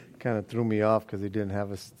kind of threw me off because he didn't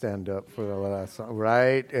have a stand up for the last song,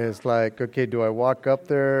 right? It's like, okay, do I walk up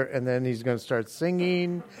there and then he's going to start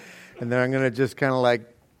singing and then I'm going to just kind of like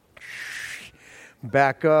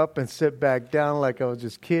back up and sit back down like I was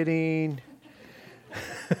just kidding?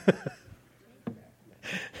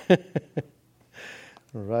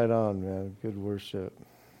 Right on, man. Good worship.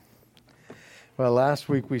 Well, last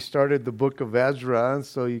week we started the book of Ezra, and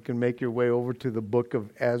so you can make your way over to the book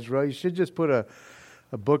of Ezra. You should just put a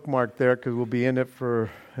bookmark there because we'll be in it for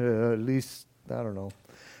at least, I don't know,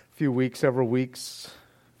 a few weeks, several weeks,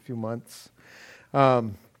 a few months.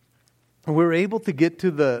 We're able to get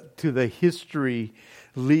to the history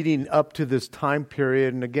leading up to this time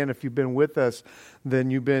period. And again, if you've been with us,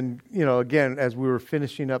 then you've been, again, as we were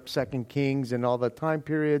finishing up 2 Kings and all the time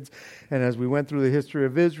periods, and as we went through the history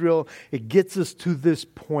of Israel, it gets us to this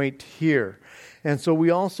point here. And so we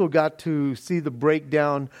also got to see the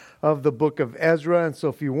breakdown of the book of Ezra. And so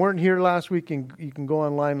if you weren't here last week, you can go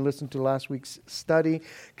online and listen to last week's study,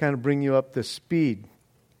 kind of bring you up to speed.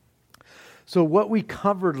 So what we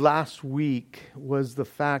covered last week was the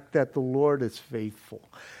fact that the Lord is faithful.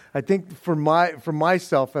 I think for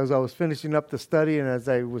myself, as I was finishing up the study and as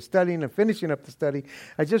I was studying and finishing up the study,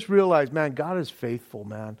 I just realized, man, God is faithful,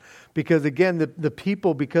 man. Because again, the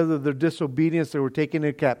people, because of their disobedience, they were taken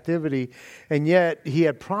into captivity. And yet he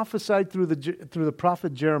had prophesied through the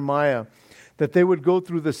prophet Jeremiah that they would go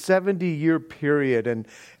through the 70-year period. And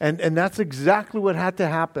that's exactly what had to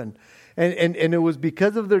happen. And it was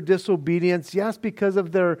because of their disobedience, yes, because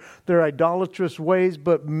of their idolatrous ways,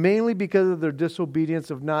 but mainly because of their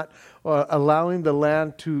disobedience of not allowing the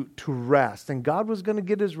land to rest. And God was going to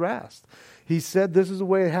get his rest. He said this is the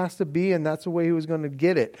way it has to be, and that's the way he was going to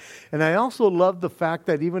get it. And I also love the fact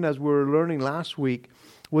that even as we were learning last week,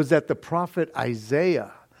 was that the prophet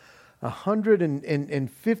Isaiah,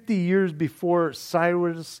 150 years before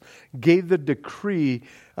Cyrus gave the decree,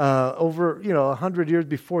 over 100 years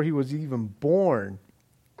before he was even born,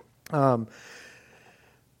 the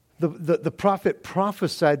prophet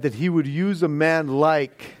prophesied that he would use a man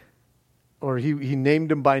like, or he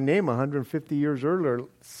named him by name 150 years earlier,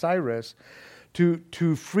 Cyrus,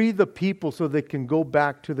 to free the people so they can go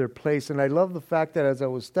back to their place. And I love the fact that as I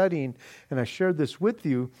was studying, and I shared this with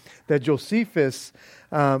you, that Josephus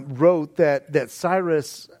wrote that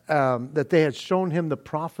Cyrus, that they had shown him the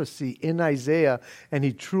prophecy in Isaiah, and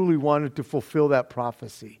he truly wanted to fulfill that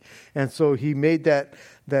prophecy. And so he made that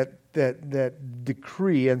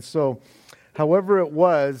decree. And so however it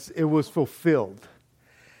was fulfilled.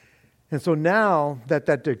 And so now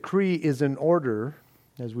that decree is in order,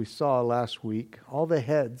 as we saw last week, all the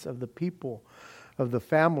heads of the people, of the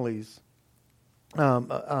families,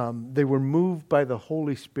 they were moved by the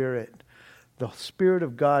Holy Spirit. The Spirit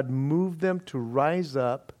of God moved them to rise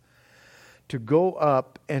up, to go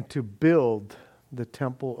up, and to build the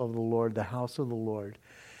temple of the Lord, the house of the Lord.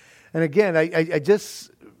 And again, I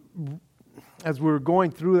just, as we were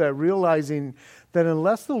going through that, realizing that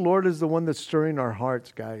unless the Lord is the one that's stirring our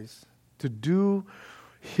hearts, guys, to do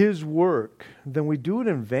his work, then we do it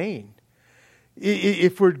in vain.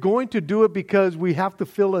 If we're going to do it because we have to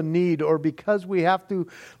fill a need, or because we have to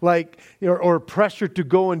or pressure to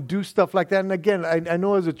go and do stuff like that. And again, I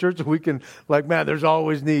know as a church we can man, there's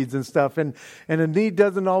always needs and stuff. And a need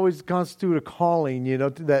doesn't always constitute a calling,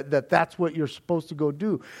 that's what you're supposed to go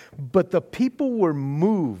do. But the people were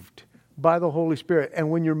moved by the Holy Spirit.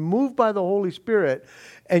 And when you're moved by the Holy Spirit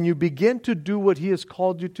and you begin to do what he has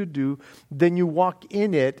called you to do, then you walk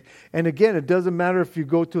in it. And again, it doesn't matter if you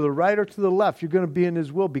go to the right or to the left. You're going to be in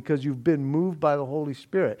his will because you've been moved by the Holy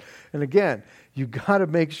Spirit. And again, you got to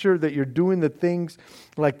make sure that you're doing the things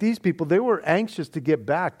like these people. They were anxious to get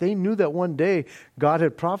back. They knew that one day God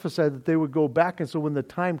had prophesied that they would go back. And so when the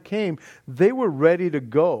time came, they were ready to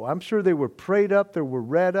go. I'm sure they were prayed up. They were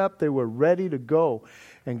read up. They were ready to go.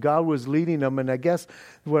 And God was leading them. And I guess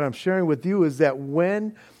what I'm sharing with you is that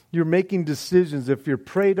when you're making decisions, if you're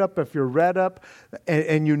prayed up, if you're read up,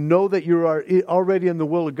 and you know that you are already in the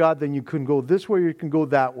will of God, then you can go this way or you can go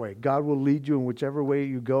that way. God will lead you in whichever way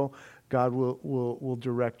you go. God will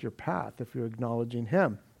direct your path if you're acknowledging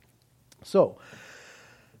him. So,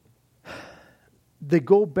 they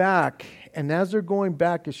go back, and as they're going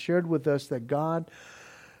back, it's shared with us that God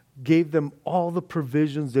gave them all the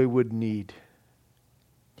provisions they would need.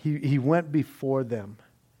 He went before them.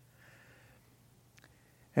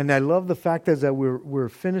 And I love the fact that we're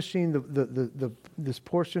finishing this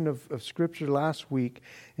portion of Scripture last week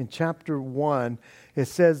in chapter 1. It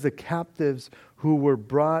says the captives who were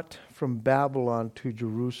brought from Babylon to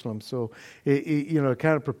Jerusalem. So it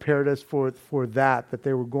kind of prepared us for that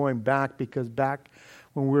they were going back, because back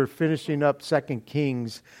when we were finishing up 2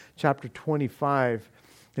 Kings chapter 25,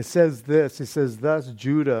 it says this. It says, thus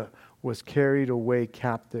Judah was carried away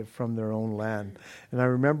captive from their own land. And I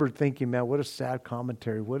remember thinking, man, what a sad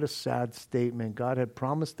commentary. What a sad statement. God had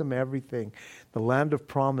promised them everything. The land of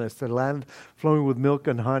promise, the land flowing with milk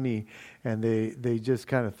and honey. And they just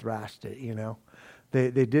kind of thrashed it, you know. They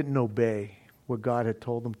didn't obey what God had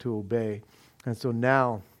told them to obey. And so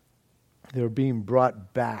now they're being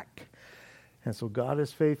brought back. And so God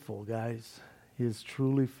is faithful, guys. He is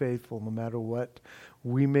truly faithful no matter what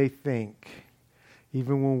we may think.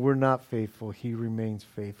 Even when we're not faithful, He remains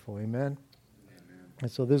faithful. Amen? And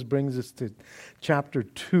so this brings us to chapter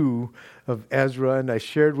 2 of Ezra. And I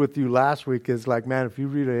shared with you last week, is like, man, if you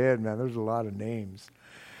read ahead, man, there's a lot of names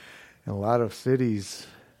and a lot of cities,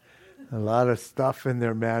 a lot of stuff in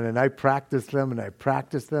there, man. And I practiced them and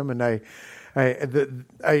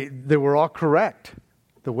they were all correct.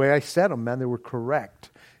 The way I said them, man, they were correct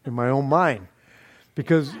in my own mind.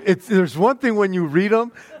 Because there's one thing when you read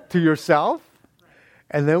them to yourself,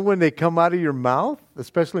 and then when they come out of your mouth,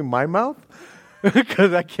 especially my mouth,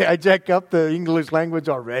 because I jack up the English language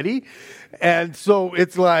already. And so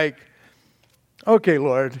it's like, okay,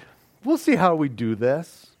 Lord, we'll see how we do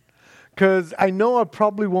this. Because I know I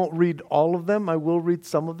probably won't read all of them. I will read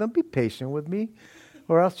some of them. Be patient with me.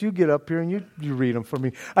 Or else you get up here and you read them for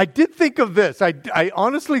me. I did think of this. I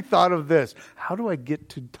honestly thought of this. How do I get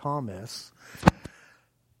to Thomas?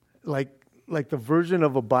 Like the version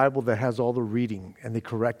of a Bible that has all the reading and they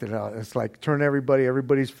correct it out. It's like turn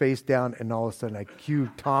everybody's face down, and all of a sudden I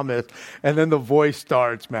cue Thomas, and then the voice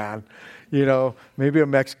starts, man. You know, maybe a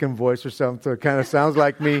Mexican voice or something, so it kind of sounds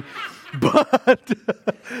like me. But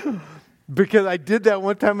because I did that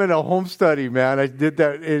one time in a home study, man. I did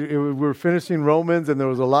that. We were finishing Romans, and there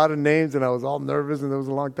was a lot of names, and I was all nervous, and it was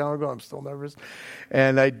a long time ago. I'm still nervous.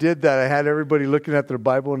 And I did that. I had everybody looking at their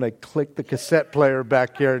Bible, and I clicked the cassette player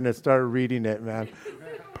back here, and I started reading it, man.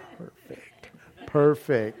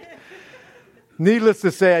 Perfect. Needless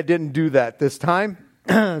to say, I didn't do that this time.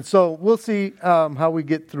 So we'll see how we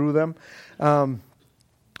get through them.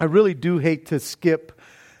 I really do hate to skip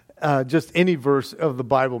just any verse of the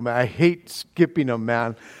Bible, man. I hate skipping them,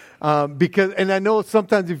 man. Because, and I know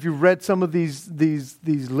sometimes if you read some of these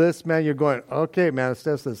lists, man, you're going, okay, man, it's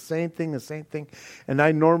just the same thing. And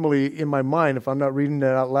I normally, in my mind, if I'm not reading it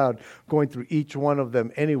out loud, going through each one of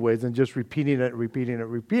them anyways and just repeating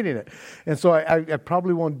it. And so I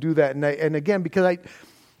probably won't do that. And again, because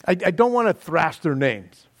I don't want to thrash their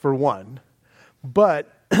names, for one.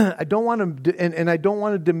 But I don't want to, and I don't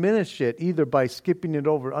want to diminish it either by skipping it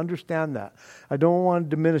over. Understand that. I don't want to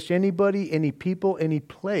diminish anybody, any people, any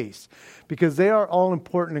place, because they are all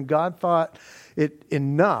important, and God thought it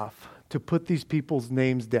enough to put these people's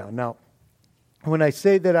names down. Now, when I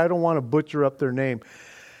say that I don't want to butcher up their name,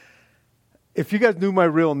 if you guys knew my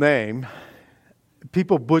real name,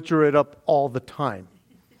 people butcher it up all the time.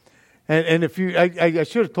 And if you, I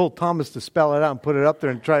should have told Thomas to spell it out and put it up there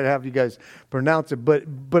and try to have you guys pronounce it.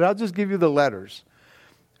 But I'll just give you the letters,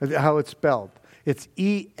 how it's spelled. It's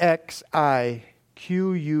Exiquio.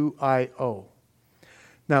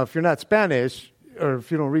 Now, if you're not Spanish, or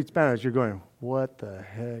if you don't read Spanish, you're going, what the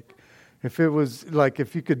heck? If it was like,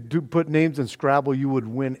 if you could put names in Scrabble, you would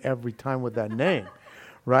win every time with that name,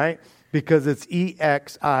 right? Because it's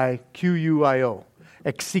Exiquio.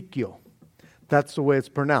 Exiquio. That's the way it's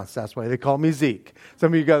pronounced. That's why they call me Zeke.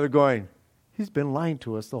 Some of you guys are going, he's been lying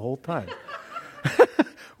to us the whole time.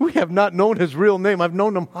 We have not known his real name. I've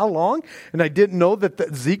known him how long? And I didn't know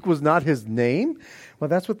that Zeke was not his name? Well,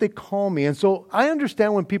 that's what they call me. And so I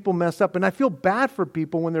understand when people mess up. And I feel bad for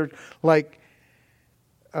people when they're like,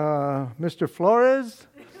 Mr. Flores?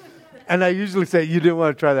 And I usually say, you didn't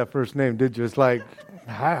want to try that first name, did you? It's like,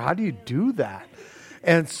 how do you do that?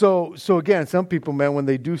 And so again, some people, man, when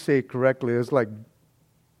they do say it correctly, it's like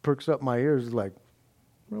perks up my ears. It's like,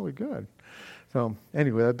 really good. So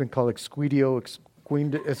anyway, I've been called extinguish.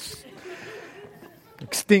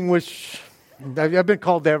 I've been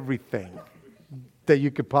called everything that you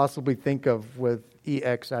could possibly think of with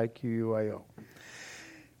Exiquio.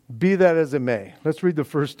 Be that as it may. Let's read the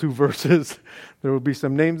first two verses. There will be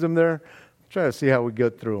some names in there. Try to see how we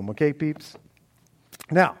get through them. Okay, peeps?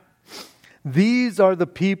 Now, these are the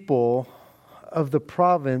people of the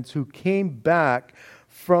province who came back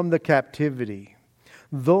from the captivity,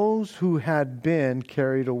 those who had been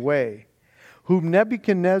carried away, whom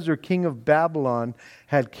Nebuchadnezzar, king of Babylon,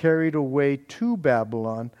 had carried away to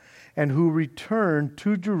Babylon, and who returned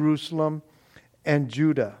to Jerusalem and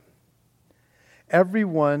Judah,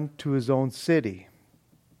 everyone to his own city.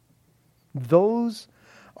 Those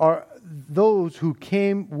are those who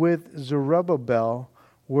came with Zerubbabel,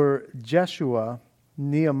 were Jeshua,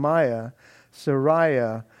 Nehemiah,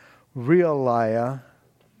 Sariah, Realiah,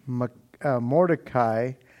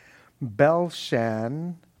 Mordecai,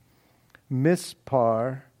 Belshan,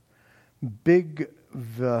 Mispar,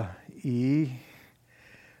 Bigvai,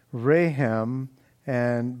 Raham,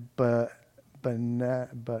 and Banah.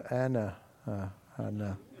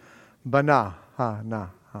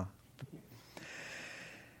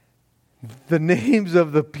 The names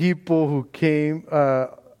of the people who came,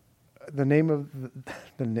 the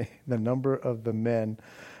number of the men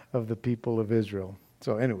of the people of Israel.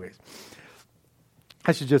 So anyways,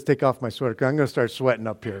 I should just take off my sweater because I'm going to start sweating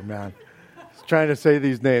up here, man. Trying to say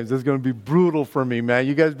these names. This is going to be brutal for me, man.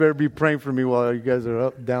 You guys better be praying for me while you guys are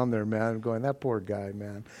up down there, man. I'm going, that poor guy,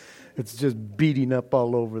 man. It's just beating up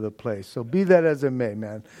all over the place. So be that as it may,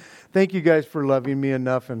 man. Thank you guys for loving me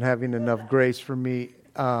enough and having enough grace for me.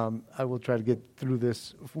 I will try to get through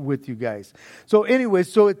this with you guys. So anyway,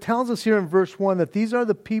 so it tells us here in verse 1 that these are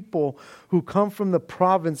the people who come from the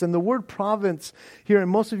province. And the word province here,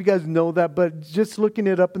 and most of you guys know that, but just looking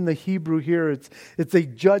it up in the Hebrew here, it's a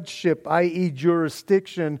judgeship, i.e.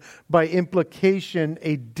 jurisdiction, by implication,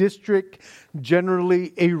 a district,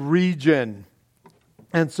 generally a region.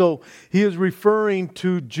 And so he is referring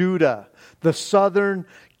to Judah, the southern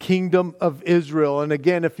kingdom of Israel. And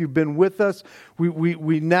again, if you've been with us,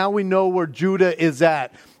 we now know where Judah is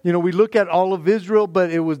at. You know, we look at all of Israel, but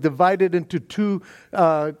it was divided into two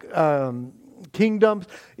kingdoms.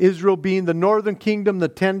 Israel being the northern kingdom, the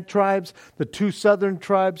 10 tribes. The two southern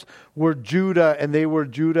tribes were Judah, and they were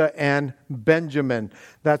Judah and Benjamin.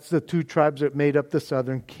 That's the two tribes that made up the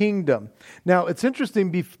southern kingdom. Now, it's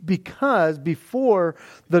interesting because before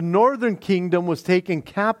the northern kingdom was taken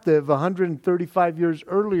captive 135 years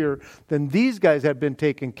earlier than these guys had been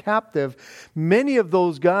taken captive, many of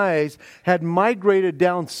those guys had migrated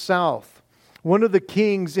down south. One of the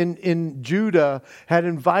kings in Judah had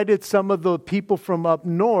invited some of the people from up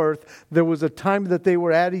north. There was a time that they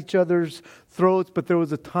were at each other's throats, but there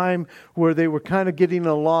was a time where they were kind of getting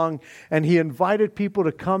along, and he invited people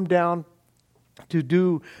to come down to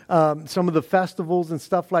do some of the festivals and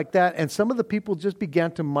stuff like that. And some of the people just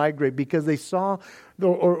began to migrate because they saw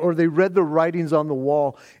or they read the writings on the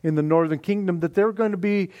wall in the northern kingdom that they were going to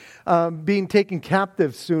be being taken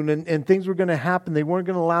captive soon, and things were going to happen. They weren't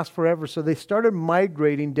going to last forever. So they started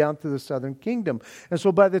migrating down to the southern kingdom. And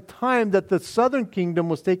so by the time that the southern kingdom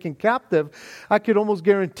was taken captive, I could almost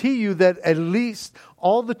guarantee you that at least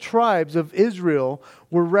all the tribes of Israel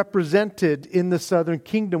were represented in the southern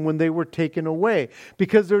kingdom when they were taken away.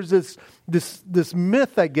 Because there's this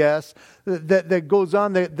myth, I guess, that goes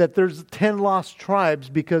on that there's 10 lost tribes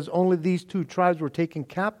because only these two tribes were taken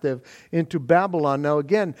captive into Babylon. Now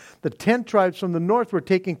again, the 10 tribes from the north were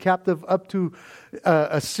taken captive up to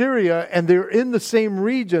Assyria, and they're in the same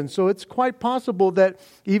region. So it's quite possible that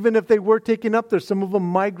even if they were taken up there, some of them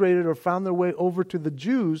migrated or found their way over to the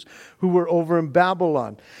Jews who were over in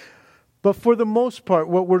Babylon. But for the most part,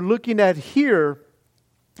 what we're looking at here,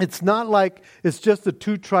 it's not like it's just the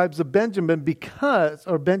two tribes of Benjamin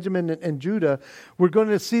Benjamin and Judah. We're going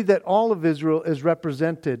to see that all of Israel is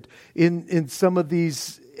represented in some of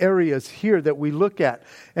these areas here that we look at.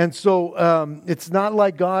 And so it's not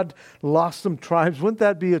like God lost some tribes. Wouldn't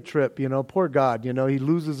that be a trip? You know, poor God, you know, he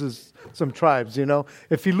loses some tribes, you know.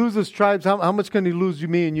 If he loses tribes, how much can he lose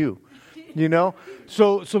me and you? You know?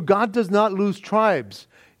 So God does not lose tribes.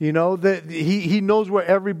 You know, that he knows where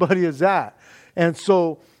everybody is at. And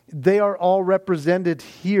so they are all represented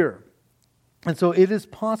here. And so it is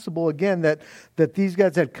possible, again, that these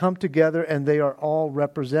guys had come together and they are all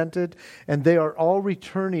represented, and they are all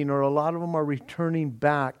returning, or a lot of them are returning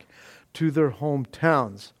back to their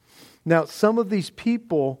hometowns. Now, some of these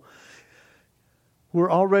people were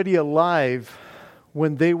already alive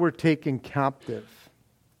when they were taken captive.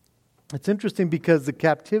 It's interesting because the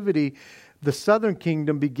captivity, the southern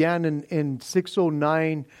kingdom, began in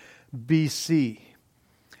 609 BC.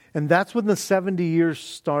 And that's when the 70 years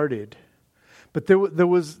started. But there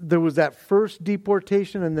was that first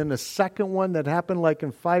deportation, and then a second one that happened like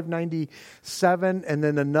in 597, and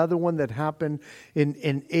then another one that happened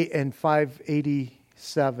in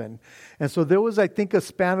 587. And so there was, I think, a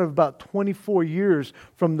span of about 24 years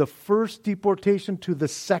from the first deportation to the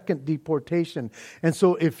second deportation. And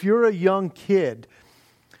so if you're a young kid,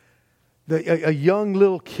 a young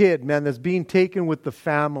little kid, man, that's being taken with the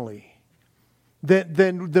family,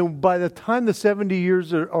 then by the time the 70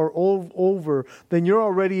 years are over, then you're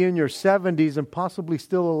already in your 70s and possibly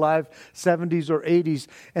still alive, 70s or 80s.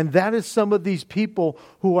 And that is some of these people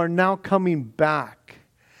who are now coming back.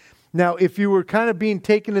 Now, if you were kind of being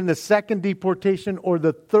taken in the second deportation or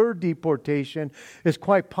the third deportation, it's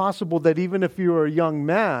quite possible that even if you were a young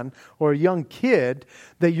man or a young kid,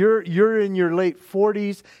 that you're in your late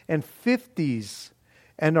 40s and 50s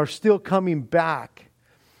and are still coming back.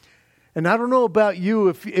 And I don't know about you,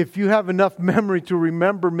 if you have enough memory to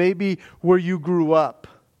remember maybe where you grew up.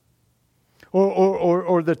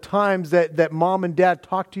 Or the times that mom and dad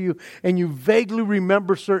talked to you and you vaguely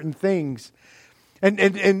remember certain things. And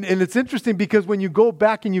it's interesting because when you go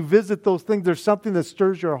back and you visit those things, there's something that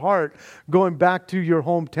stirs your heart going back to your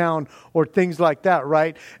hometown or things like that,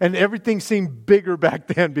 right? And everything seemed bigger back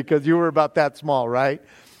then because you were about that small, right?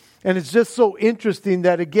 And it's just so interesting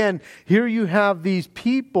that, again, here you have these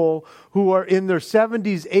people who are in their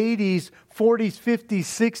 70s, 80s, 40s, 50s,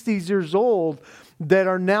 60s years old that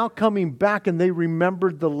are now coming back and they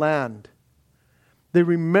remembered the land. They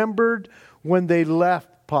remembered when they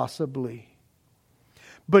left, possibly.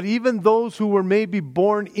 But even those who were maybe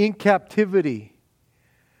born in captivity,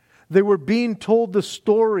 they were being told the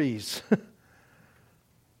stories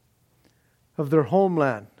of their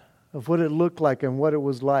homeland, of what it looked like and what it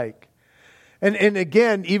was like. And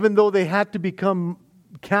again, even though they had to become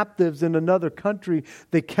captives in another country,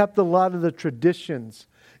 they kept a lot of the traditions.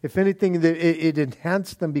 If anything, it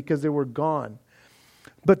enhanced them because they were gone.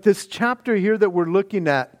 But this chapter here that we're looking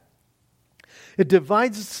at, it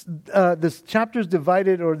divides, this chapter is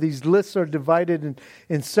divided, or these lists are divided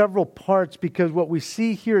in several parts, because what we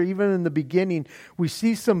see here, even in the beginning, we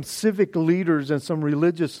see some civic leaders and some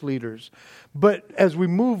religious leaders. But as we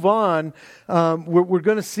move on, we're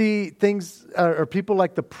going to see things, or people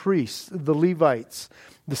like the priests, the Levites,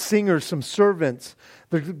 the singers, some servants.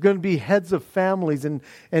 There's going to be heads of families, and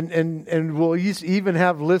we'll even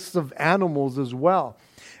have lists of animals as well.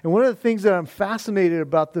 And one of the things that I'm fascinated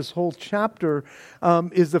about this whole chapter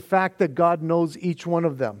is the fact that God knows each one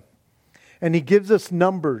of them. And He gives us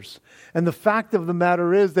numbers. And the fact of the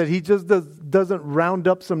matter is that He just doesn't round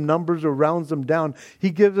up some numbers or rounds them down. He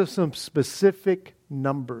gives us some specific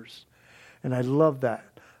numbers. And I love that.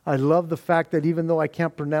 I love the fact that even though I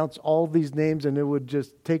can't pronounce all these names and it would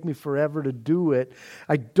just take me forever to do it,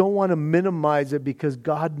 I don't want to minimize it because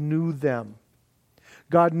God knew them.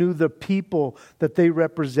 God knew the people that they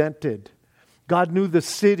represented. God knew the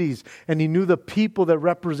cities, and He knew the people that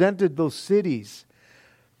represented those cities.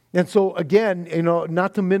 And so again,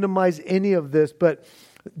 not to minimize any of this, but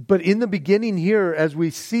in the beginning here, as we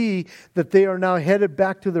see that they are now headed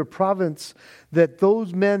back to their province, that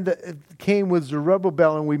those men that came with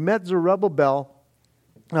Zerubbabel, and we met Zerubbabel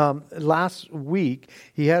last week.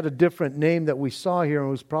 He had a different name that we saw here, and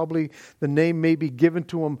it was probably the name maybe given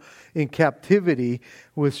to him in captivity,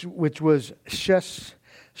 which was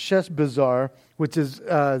Sheshbazzar, which is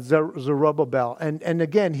Zerubbabel. And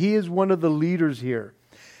again, he is one of the leaders here.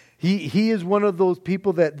 He is one of those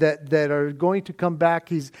people that are going to come back.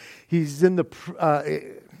 He's in the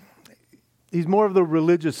he's more of the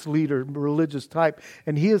religious leader, religious type,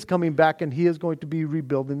 and he is coming back and he is going to be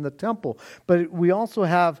rebuilding the temple. But we also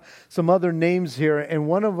have some other names here, and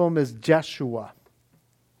one of them is Jeshua.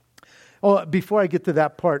 Oh, before I get to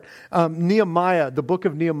that part, Nehemiah, the book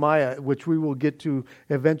of Nehemiah, which we will get to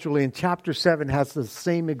eventually in chapter 7, has the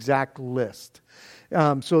same exact list.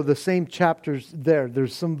 So the same chapters there.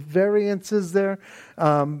 There's some variances there,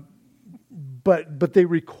 but they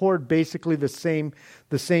record basically the same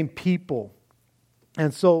people.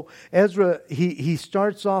 And so Ezra, he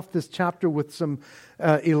starts off this chapter with some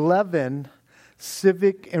 11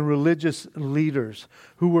 civic and religious leaders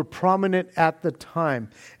who were prominent at the time.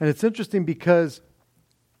 And it's interesting because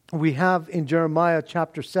we have in Jeremiah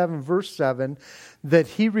chapter 7, verse 7, that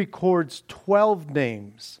he records 12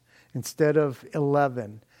 names instead of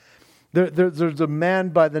 11. There's a man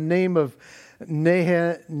by the name of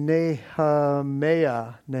Nehemiah.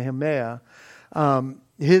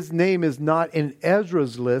 His name is not in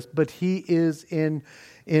Ezra's list, but he is in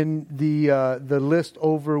the list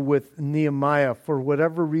over with Nehemiah. For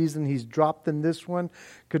whatever reason, he's dropped in this one.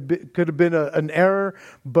 Could have been an error,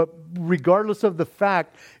 but regardless of the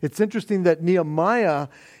fact, it's interesting that Nehemiah,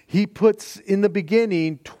 he puts in the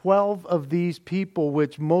beginning 12 of these people,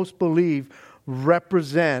 which most believe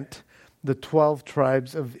represent the 12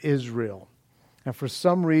 tribes of Israel. And for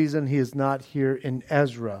some reason, he is not here in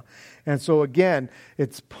Ezra. And so again,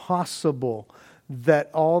 it's possible that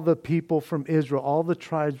all the people from Israel, all the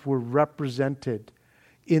tribes were represented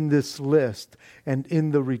in this list and in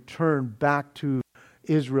the return back to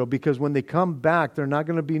Israel. Because when they come back, they're not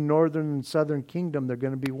going to be northern and southern kingdom. They're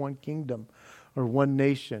going to be one kingdom or one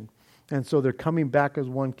nation. And so they're coming back as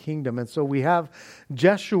one kingdom. And so we have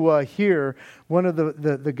Jeshua here, one of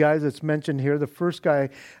the guys that's mentioned here, the first guy,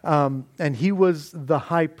 and he was the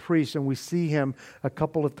high priest, and we see him a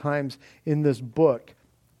couple of times in this book.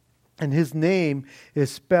 And his name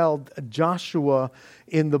is spelled Joshua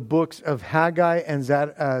in the books of Haggai and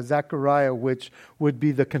Zechariah, which would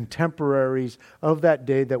be the contemporaries of that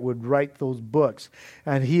day that would write those books.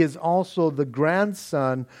 And he is also the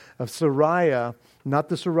grandson of Sariah, not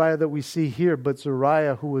the Sariah that we see here, but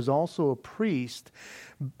Sariah, who was also a priest.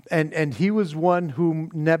 And he was one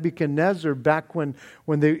whom Nebuchadnezzar, back when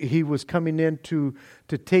he was coming in to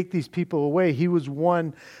take these people away, he was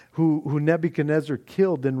one who Nebuchadnezzar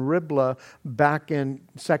killed in Riblah back in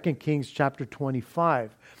 2 Kings chapter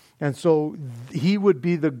 25. And so he would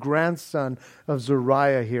be the grandson of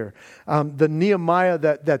Zariah here. The Nehemiah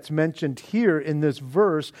that's mentioned here in this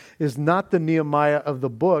verse is not the Nehemiah of the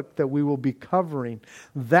book that we will be covering.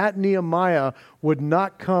 That Nehemiah would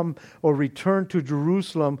not come or return to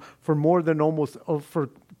Jerusalem for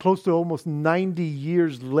close to almost 90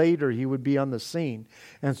 years later. He would be on the scene.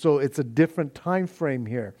 And so it's a different time frame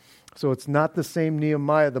here. So it's not the same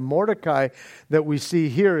Nehemiah. The Mordecai that we see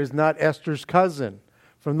here is not Esther's cousin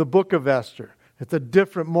from the book of Esther. It's a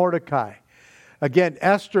different Mordecai. Again,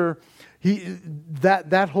 Esther,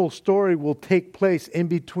 that whole story will take place in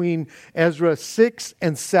between Ezra 6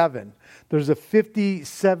 and 7. There's a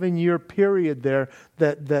 57-year period there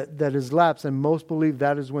that is lapsed, and most believe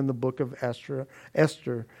that is when the book of Esther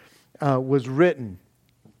was written.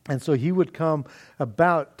 And so he would come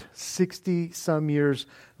about 60-some years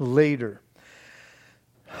later.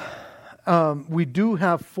 We do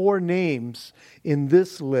have 4 names in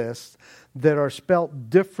this list that are spelt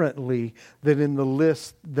differently than in the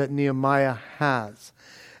list that Nehemiah has.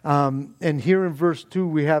 And here in verse 2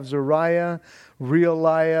 we have Zariah,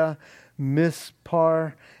 Realiah,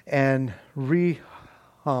 Mispar, and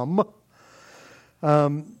Rehum,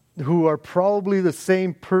 who are probably the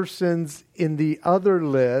same persons in the other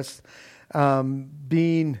list,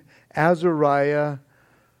 being Azariah,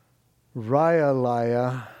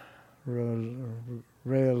 Realiah,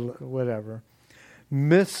 whatever,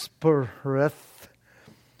 Mispereth,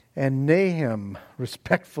 and Nahum,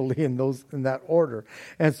 respectfully in that order.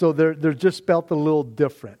 And so they're just spelt a little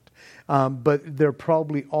different, but they're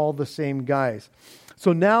probably all the same guys.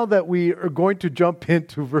 So now that we are going to jump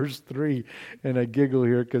into verse 3, and I giggle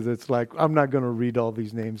here because it's like, I'm not going to read all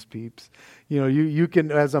these names, peeps. You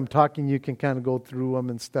can, as I'm talking, you can kind of go through them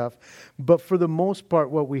and stuff. But for the most part,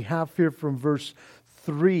 what we have here from verse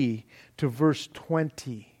 3 to verse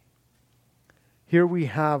 20, here we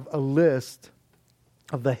have a list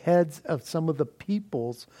of the heads of some of the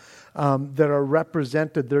peoples that are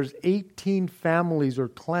represented. There's 18 families or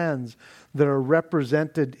clans that are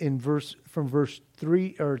represented in from verse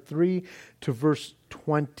 3 to verse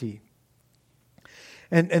 20.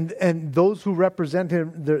 And those who represent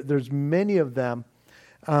him, there's many of them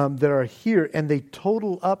that are here, and they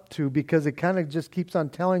total up to, because it kind of just keeps on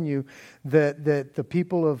telling you that the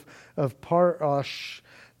people of Parosh,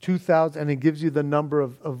 2,000, and it gives you the number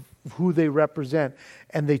of who they represent,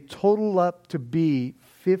 and they total up to be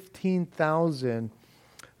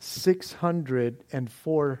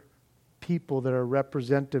 15,604 people that are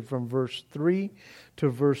represented from verse 3 to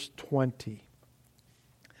verse 20.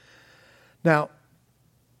 Now,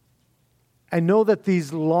 I know that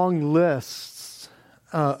these long lists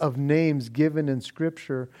of names given in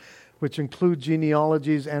Scripture, which include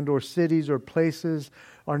genealogies and or cities or places,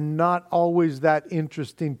 are not always that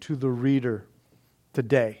interesting to the reader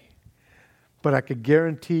today. But I could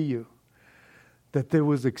guarantee you that it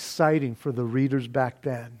was exciting for the readers back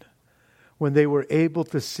then when they were able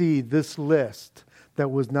to see this list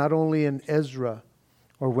that was not only in Ezra,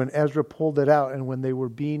 or when Ezra pulled it out and when they were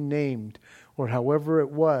being named, or however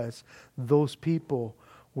it was, those people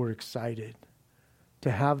were excited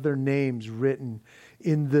to have their names written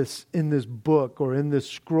in this book or in this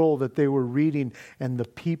scroll that they were reading, and the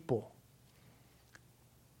people.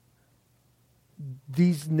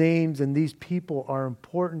 These names and these people are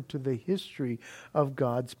important to the history of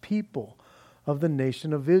God's people, of the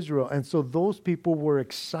nation of Israel. And so those people were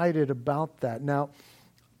excited about that. Now,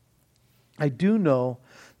 I do know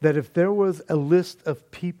that if there was a list of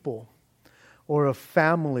people or of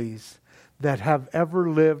families that have ever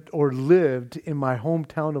lived or lived in my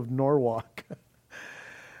hometown of Norwalk,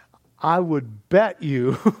 I would bet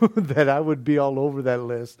you that I would be all over that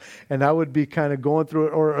list, and I would be kind of going through it,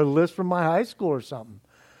 or a list from my high school or something.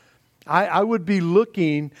 I would be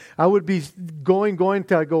looking, I would be going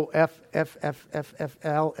till I go F, F, F, F, F,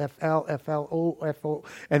 L, F, L, F, L, O, F, O,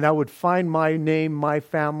 and I would find my name, my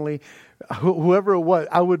family, whoever it was,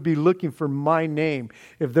 I would be looking for my name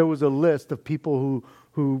if there was a list of people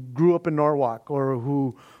who grew up in Norwalk or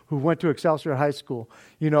who went to Excelsior High School.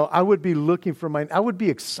 I would be looking for I would be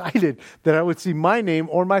excited that I would see my name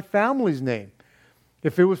or my family's name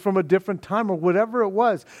if it was from a different time or whatever it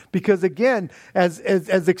was. Because again, as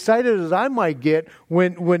excited as I might get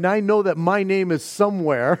when I know that my name is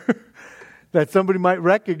somewhere, that somebody might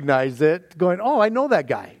recognize it, going, oh, I know that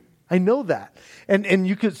guy. I know that. And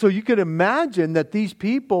you could imagine that these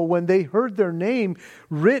people, when they heard their name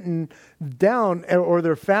written down, or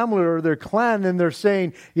their family or their clan, and they're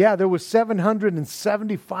saying, yeah, there was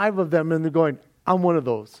 775 of them, and they're going, I'm one of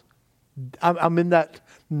those. I'm in that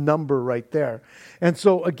number right there. And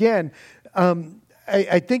so again,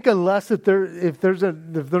 I think unless if there's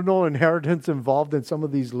no inheritance involved in some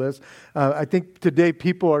of these lists, I think today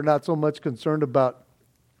people are not so much concerned about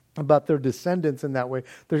their descendants in that way.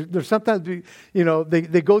 There's sometimes,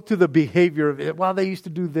 they go to the behavior of it. Well, they used to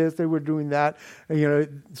do this, they were doing that.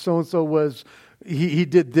 So-and-so was, he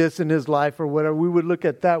did this in his life or whatever. We would look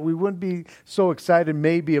at that. We wouldn't be so excited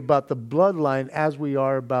maybe about the bloodline as we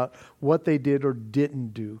are about what they did or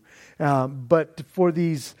didn't do. But for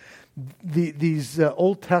these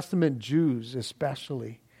Old Testament Jews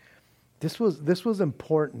especially, this was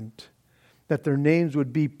important that their names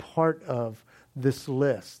would be part of this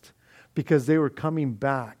list, because they were coming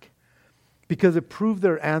back, because it proved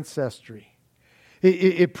their ancestry.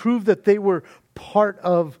 It proved that they were part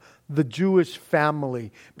of the Jewish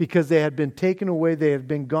family, because they had been taken away. They had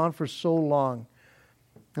been gone for so long.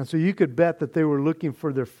 And so you could bet that they were looking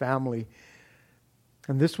for their family.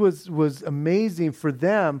 And this was amazing for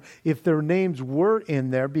them if their names were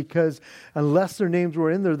in there, because unless their names were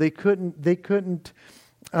in there, they couldn't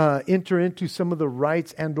enter into some of the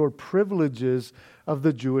rights and or privileges of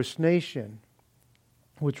the Jewish nation,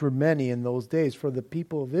 which were many in those days for the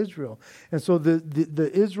people of Israel. And so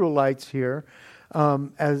the Israelites here,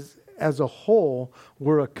 as a whole,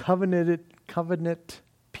 were a covenant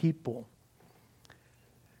people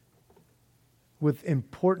with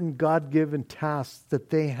important God-given tasks that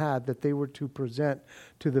they were to present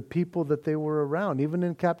to the people that they were around. Even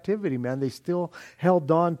in captivity, man, they still held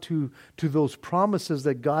on to those promises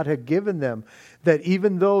that God had given them, that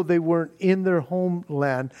even though they weren't in their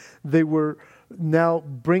homeland, they were now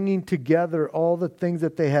bringing together all the things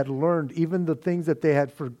that they had learned, even the things that they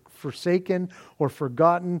had forsaken or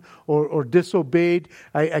forgotten or disobeyed.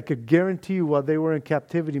 I could guarantee you while they were in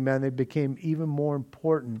captivity, man, they became even more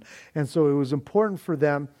important. And so it was important for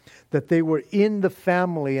them that they were in the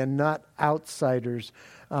family and not outsiders.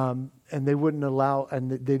 And they wouldn't allow,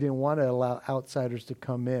 and they didn't want to allow outsiders to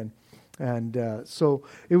come in. And so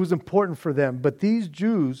it was important for them. But these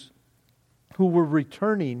Jews who were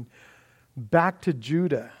returning back to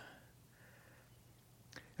Judah,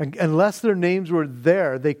 unless their names were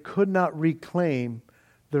there, they could not reclaim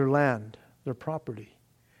their land, their property.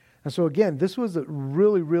 And so again, this was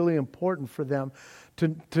really, really important for them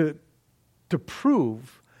to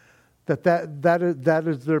prove that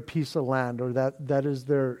is their piece of land, or that is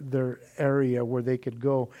their area where they could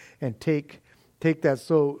go and take that.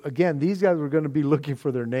 So again, these guys were going to be looking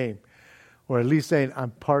for their name, or at least saying, I'm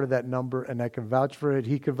part of that number and I can vouch for it.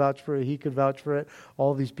 He could vouch for it. He could vouch for it.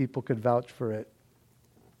 All these people could vouch for it.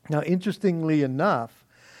 Now, interestingly enough,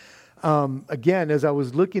 again, as I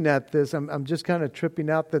was looking at this, I'm just kind of tripping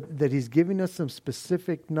out that he's giving us some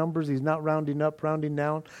specific numbers. He's not rounding up, rounding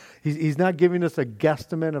down. He's not giving us a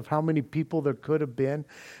guesstimate of how many people there could have been.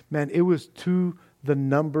 Man, it was to the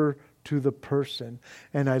number, to the person.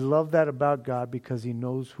 And I love that about God, because He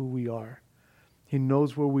knows who we are. He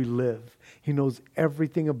knows where we live. He knows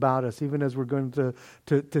everything about us, even as we're going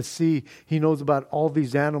to see. He knows about all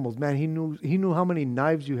these animals. Man, He knew how many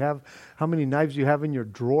knives you have in your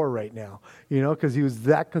drawer right now. Because He was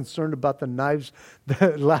that concerned about the knives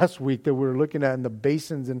that last week that we were looking at, and the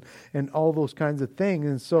basins and all those kinds of things.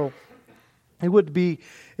 And so it would be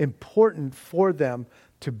important for them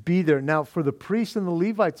to be there. Now, for the priests and the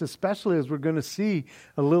Levites, especially, as we're going to see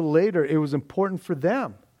a little later, it was important for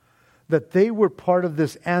them that they were part of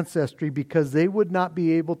this ancestry, because they would not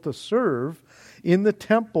be able to serve in the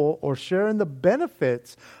temple or share in the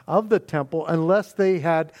benefits of the temple unless they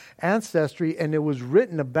had ancestry and it was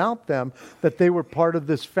written about them that they were part of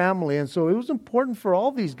this family. And so it was important for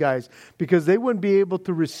all these guys, because they wouldn't be able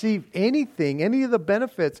to receive anything, any of the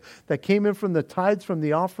benefits that came in from the tithes, from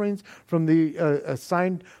the offerings, from the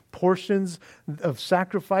assigned portions of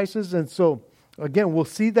sacrifices. And so, again, we'll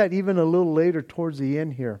see that even a little later towards the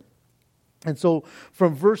end here. And so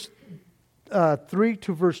from verse 3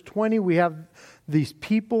 to verse 20, we have these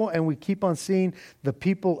people, and we keep on seeing the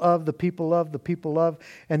people of, the people of, the people of.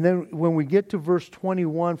 And then when we get to verse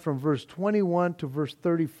 21, from verse 21 to verse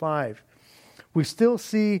 35, we still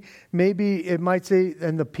see, maybe it might say,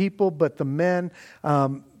 and the people, but the men.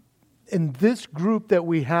 In this group that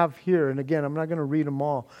we have here, and again, I'm not going to read them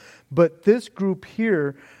all, but this group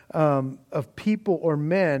here of people or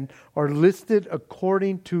men are listed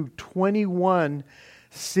according to 21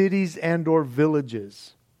 cities and or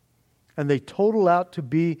villages. And they total out to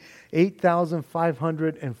be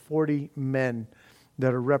 8,540 men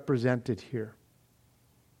that are represented here.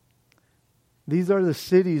 These are the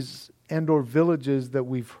cities and or villages that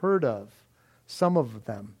we've heard of, some of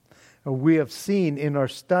them. Or we have seen in our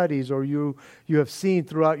studies, or you have seen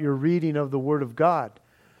throughout your reading of the Word of God.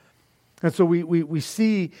 And so we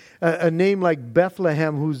see a name like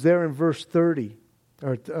Bethlehem, who's there in verse 30.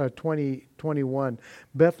 Or 21.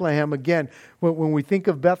 Bethlehem, again, when we think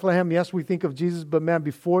of Bethlehem, yes, we think of Jesus, but man,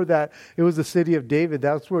 before that, it was the city of David.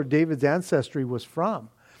 That's where David's ancestry was from.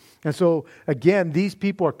 And so, again, these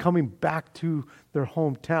people are coming back to their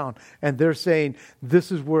hometown, and they're saying,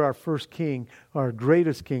 this is where our first king, our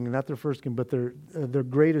greatest king, not their first king, but their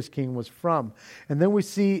greatest king was from. And then we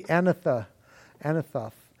see Anathoth.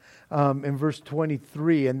 In verse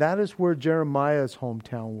 23, and that is where Jeremiah's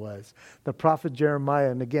hometown was. The prophet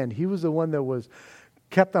Jeremiah, and again, he was the one that was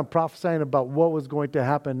kept on prophesying about what was going to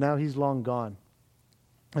happen. Now he's long gone.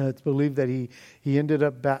 It's believed that he ended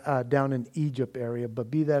up down in Egypt area, but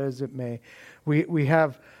be that as it may, we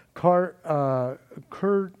have Kirgath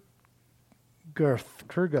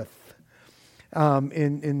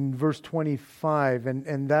in verse 25,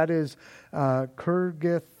 and that is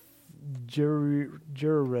Kirgath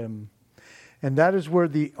Jearim. And that is where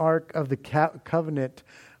the Ark of the Covenant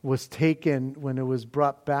was taken when it was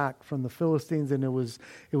brought back from the Philistines, and it was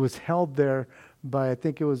held there by, I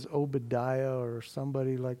think it was Obadiah or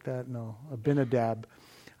somebody like that. No, Abinadab.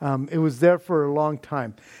 It was there for a long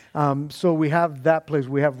time. So we have that place.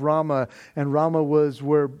 We have Ramah, and Ramah was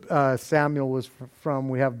where Samuel was from.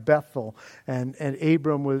 We have Bethel, and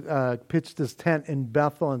Abram was, pitched his tent in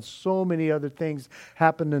Bethel, and so many other things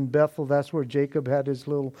happened in Bethel. That's where Jacob had his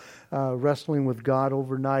little wrestling with God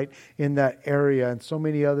overnight in that area, and so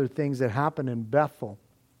many other things that happened in Bethel.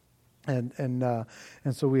 And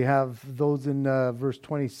so we have those in verse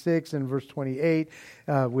 26 and verse 28.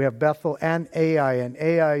 We have Bethel and Ai. And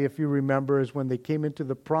Ai, if you remember, is when they came into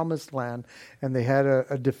the promised land and they had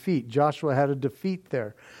a defeat. Joshua had a defeat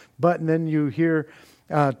there. And then you hear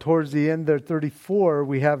towards the end there, 34,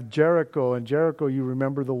 we have Jericho. And Jericho, you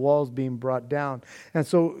remember the walls being brought down. And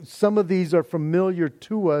so some of these are familiar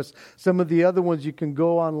to us. Some of the other ones you can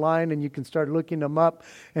go online and you can start looking them up.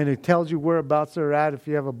 And it tells you whereabouts they're at. If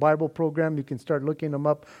you have a Bible program, you can start looking them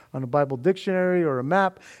up on a Bible dictionary or a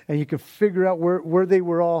map. And you can figure out where they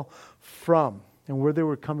were all from and where they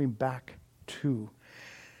were coming back to.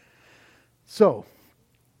 So,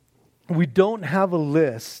 we don't have a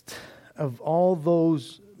list of all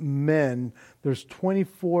those men. There's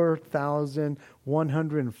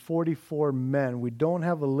 24,144 men. We don't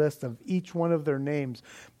have a list of each one of their names,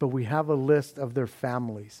 but we have a list of their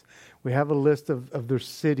families. We have a list of their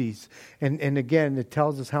cities. And again, it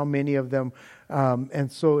tells us how many of them.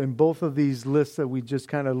 And so in both of these lists that we just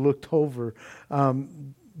kind of looked over,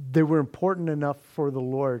 they were important enough for the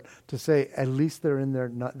Lord to say, at least they're in there,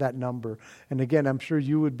 that number. And again, I'm sure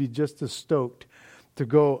you would be just as stoked to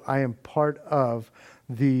go, I am part of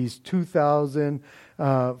these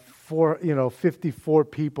 2,054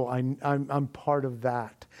 people. I'm part of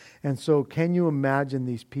that. And so can you imagine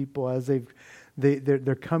these people as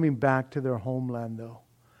they're coming back to their homeland, though,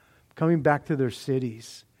 coming back to their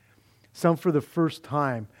cities, some for the first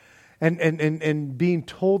time, and being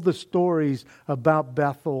told the stories about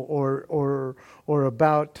Bethel or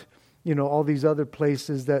about all these other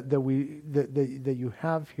places that you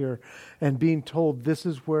have here, and being told this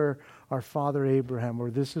is where our father Abraham, or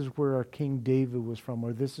this is where our King David was from,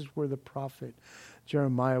 or this is where the prophet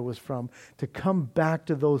Jeremiah was from, to come back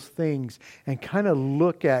to those things and kind of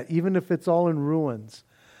look at, even if it's all in ruins,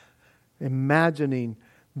 imagining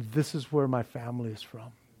this is where my family is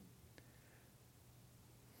from.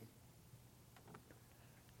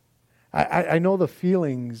 I know the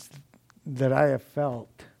feelings that I have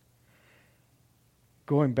felt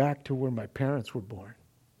going back to where my parents were born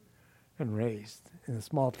and raised, in a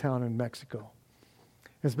small town in Mexico.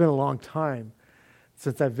 It's been a long time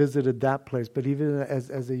since I visited that place, but even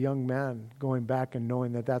as a young man, going back and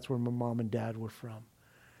knowing that that's where my mom and dad were from.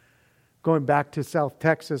 Going back to South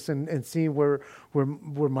Texas and seeing where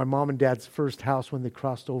my mom and dad's first house when they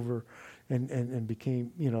crossed over and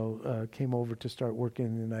became, came over to start working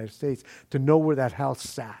in the United States, to know where that house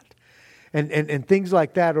sat. And things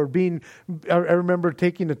like that, or I remember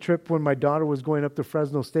taking a trip when my daughter was going up to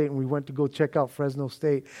Fresno State, and we went to go check out Fresno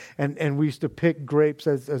State, and we used to pick grapes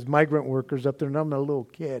as migrant workers up there, and I'm a little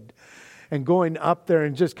kid. And going up there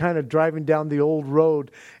and just kind of driving down the old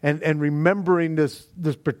road and remembering this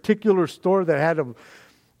particular store that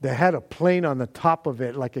had a plane on the top of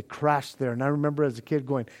it, like it crashed there. And I remember as a kid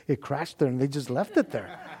going, it crashed there, and they just left it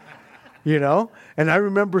there. And I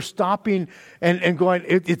remember stopping and going,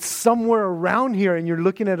 it's somewhere around here, and you're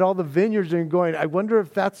looking at all the vineyards and going, I wonder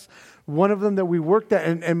if that's one of them that we worked at.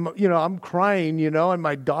 And I'm crying, and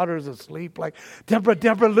my daughter's asleep, like,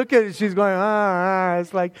 Deborah, look at it. She's going,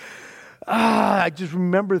 it's like, I just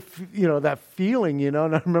remember, that feeling, and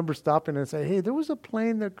I remember stopping and saying, hey, there was a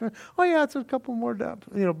plane that, oh yeah, it's a couple more down,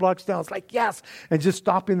 blocks down. It's like, yes. And just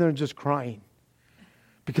stopping there and just crying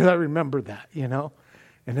because I remember that,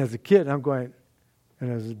 And as a kid, I'm going,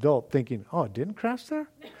 and as an adult thinking, oh, it didn't crash there?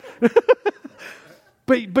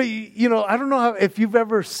 But I don't know if you've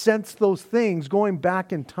ever sensed those things going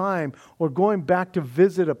back in time or going back to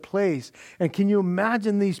visit a place. And can you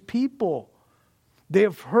imagine these people? They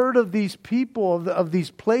have heard of these people, of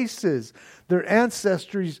these places. Their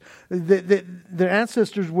ancestors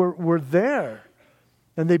were there.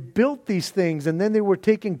 And they built these things, and then they were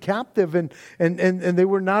taken captive, and they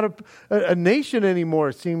were not a nation anymore,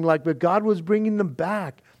 it seemed like. But God was bringing them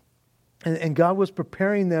back, and God was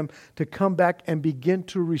preparing them to come back and begin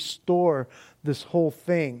to restore this whole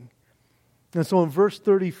thing. And so in verse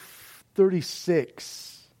 36,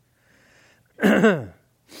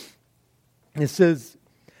 it says,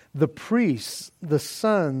 the priests, the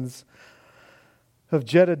sons of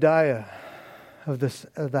Jedediah, of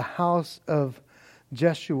the house of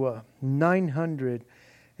Jeshua,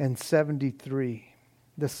 973.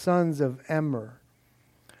 The sons of Immer,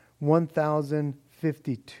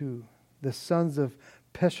 1,052. The sons of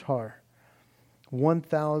Peshar,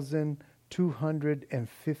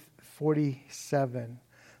 1,247.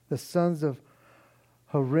 The sons of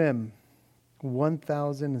Harim,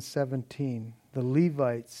 1,017. The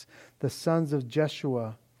Levites, the sons of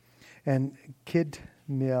Jeshua and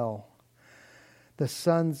Kidmiel. The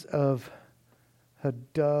sons of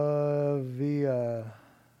Hadaviah,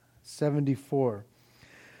 74.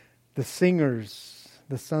 The singers,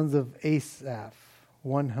 the sons of Asaph,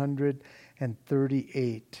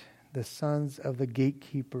 138. The sons of the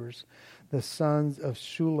gatekeepers, the sons of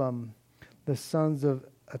Shulam, the sons of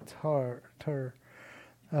Atar,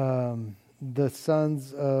 the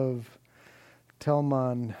sons of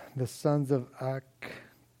Telman, the sons of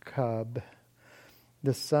Akab,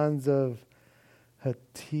 the sons of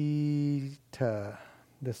Hatita,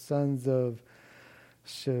 the sons of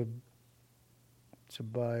Shabiah,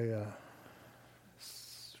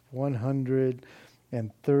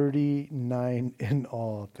 139 in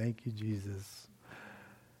all. Thank you, Jesus.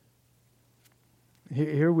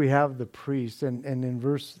 Here we have the priests, and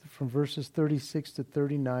from verses 36 to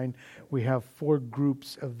 39, we have 4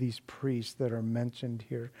 groups of these priests that are mentioned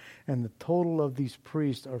here. And the total of these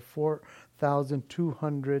priests are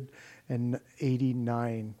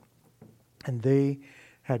 4,289. And they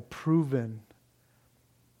had proven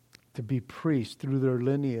to be priests through their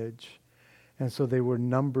lineage. And so they were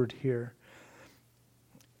numbered here.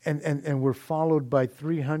 And were followed by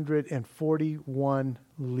 341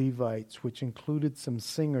 Levites, which included some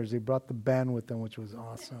singers. They brought the band with them, which was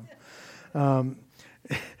awesome.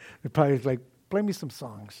 They probably was like, play me some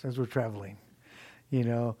songs as we're traveling.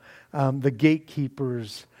 The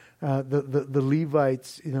gatekeepers, the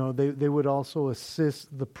Levites, they would also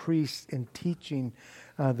assist the priests in teaching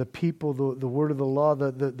the people the word of the law.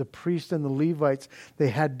 The priests and the Levites, they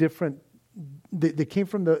had different. They came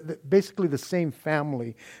from basically the same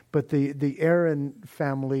family, but the Aaron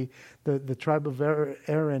family, the tribe of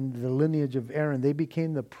Aaron, the lineage of Aaron, they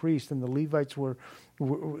became the priests, and the Levites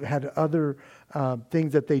had other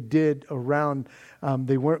things that they did around.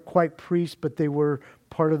 They weren't quite priests, but they were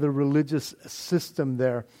part of the religious system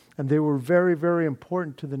there. And they were very, very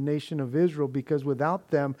important to the nation of Israel, because without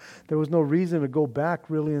them, there was no reason to go back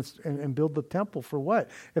really and build the temple. For what?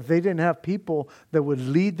 If they didn't have people that would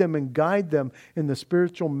lead them and guide them in the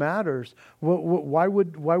spiritual matters, why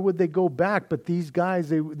would they go back? But these guys,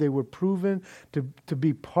 they were proven to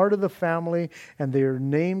be part of the family, and they are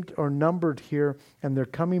named or numbered here, and they're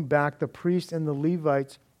coming back. The priests and the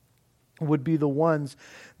Levites would be the ones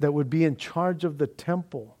that would be in charge of the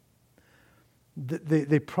temple.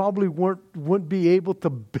 They probably wouldn't be able to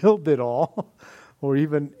build it all, or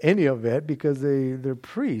even any of it because they're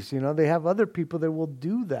priests. They have other people that will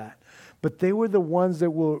do that. But they were the ones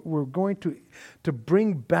that were going to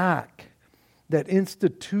bring back that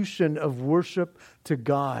institution of worship to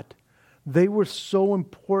God. They were so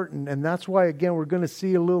important, and that's why, again, we're going to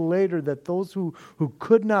see a little later that those who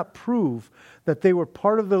could not prove that they were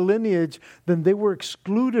part of the lineage, then they were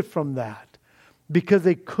excluded from that because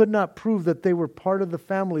they could not prove that they were part of the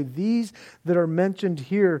family. These that are mentioned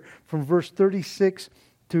here from verse 36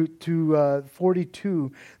 to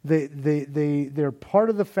 42, they're part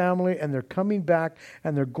of the family, and they're coming back,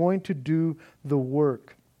 and they're going to do the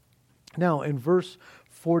work. Now, in verse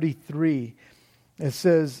 43, it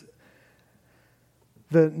says,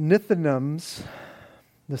 the Nethinims,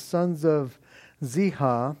 the sons of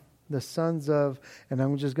Ziha, the sons of, and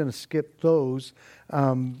I'm just going to skip those,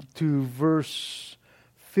 to verse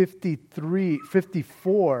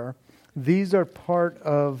 54. These are part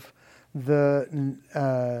of the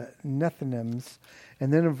Nethinims.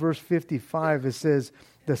 And then in verse 55 it says,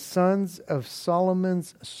 the sons of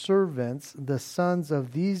Solomon's servants, the sons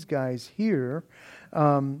of these guys here.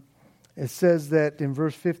 It says that in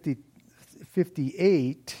verse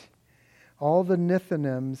 58, all the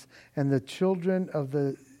Nethinims and the children of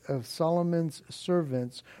Solomon's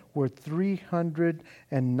servants were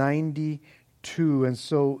 392. And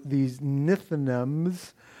so these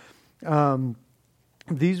Nethinims,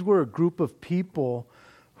 these were a group of people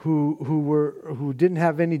who didn't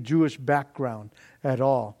have any Jewish background at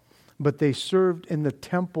all, but they served in the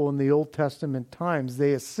temple in the Old Testament times.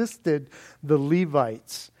 They assisted the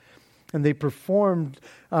Levites, and they performed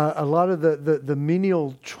a lot of the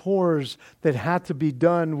menial chores that had to be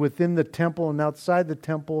done within the temple and outside the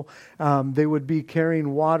temple. They would be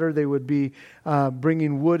carrying water. They would be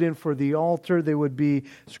bringing wood in for the altar. They would be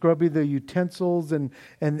scrubbing the utensils, and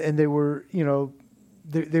they were,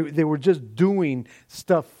 They were just doing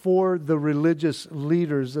stuff for the religious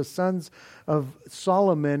leaders. The sons of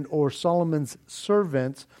Solomon, or Solomon's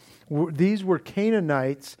servants, these were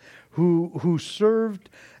Canaanites who served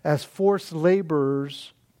as forced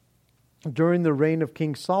laborers during the reign of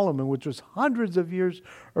King Solomon, which was hundreds of years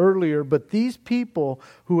earlier. But these people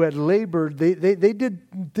who had labored, they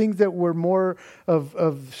did things that were more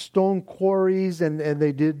of stone quarries, and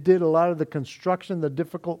they did a lot of the construction, the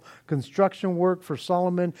difficult construction work for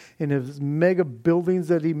Solomon in his mega buildings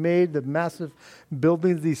that he made, the massive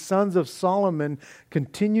buildings. These sons of Solomon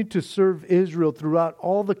continued to serve Israel throughout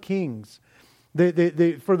all the kings.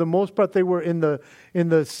 They for the most part, they were in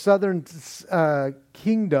the southern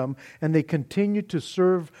kingdom, and they continued to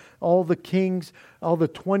serve all the kings, all the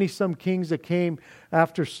 20-some kings that came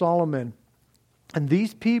after Solomon. And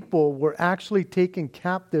these people were actually taken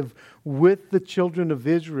captive with the children of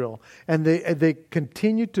Israel, and they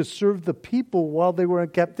continued to serve the people while they were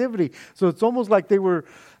in captivity. So it's almost like they were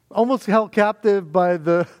almost held captive by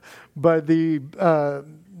the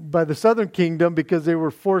southern kingdom because they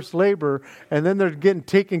were forced labor, and then they're getting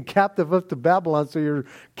taken captive up to Babylon. So you're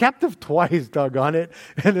captive twice, doggone it.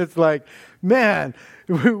 And it's like, man,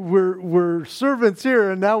 we're servants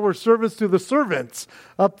here, and now we're servants to the servants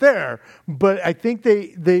up there. But I think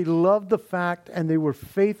they loved the fact, and they were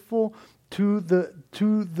faithful to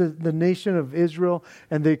the nation of Israel,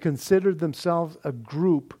 and they considered themselves a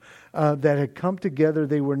group that had come together.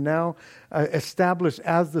 They were now established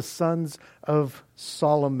as the sons of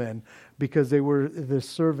Solomon because they were the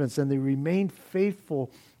servants, and they remained faithful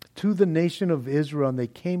to the nation of Israel, and they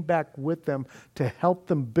came back with them to help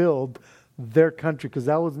them build their country, because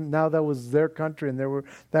that was their country, and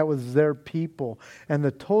that was their people. And the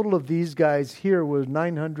total of these guys here was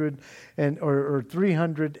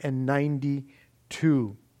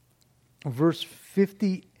 392. Verse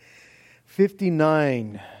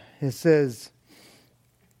 59. It says,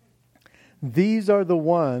 these are the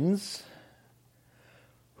ones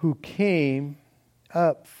who came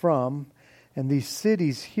up from, and these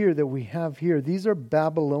cities here that we have here, these are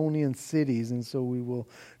Babylonian cities. And so we will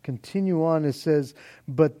continue on. It says,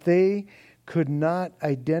 but they could not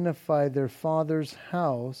identify their father's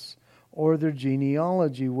house or their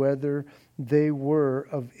genealogy, whether they were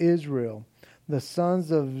of Israel. The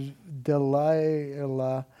sons of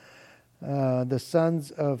Delilah, the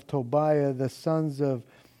sons of Tobiah, the sons of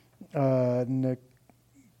Nekoda,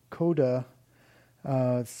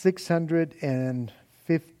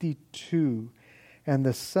 652. And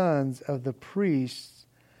the sons of the priests,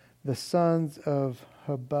 the sons of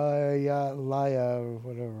Habiah, or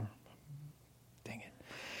whatever. Dang it.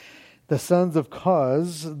 The sons of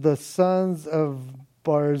Koz, the sons of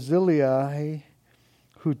Barzillai,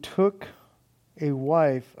 who took a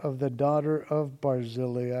wife of the daughter of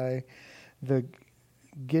Barzillai, the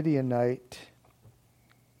Gideonite,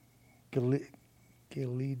 Gileadite,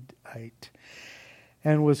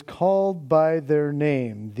 and was called by their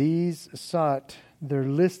name. These sought their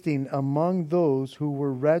listing among those who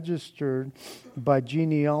were registered by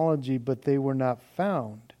genealogy, but they were not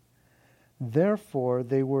found. Therefore,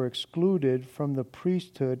 they were excluded from the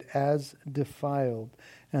priesthood as defiled.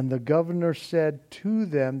 And the governor said to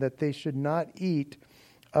them that they should not eat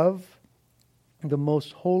of the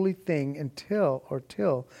most holy thing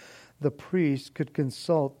till the priest could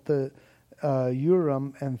consult the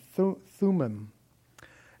Urim and Thummim.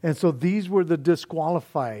 And so these were the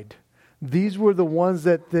disqualified. These were the ones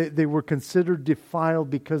that they were considered defiled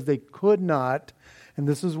because they could not, and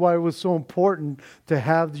this is why it was so important to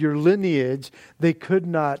have your lineage, they could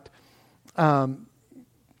not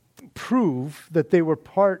prove that they were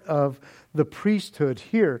part of the priesthood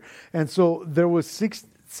here. And so there was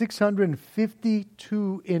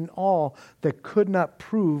 652 in all that could not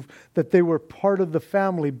prove that they were part of the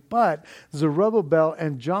family. But Zerubbabel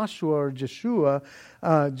and Joshua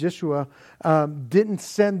didn't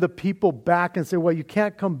send the people back and say, well, you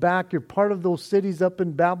can't come back. You're part of those cities up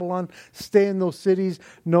in Babylon. Stay in those cities.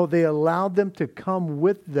 No, they allowed them to come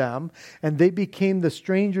with them, and they became the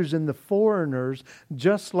strangers and the foreigners,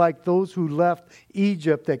 just like those who left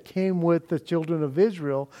Egypt that came with the children of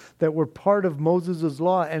Israel that were part of Moses'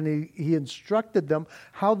 law, and he instructed them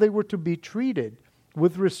how they were to be treated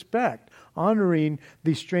with respect, honoring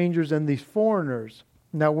these strangers and these foreigners.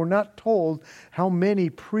 Now, we're not told how many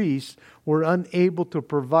priests were unable to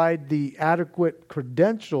provide the adequate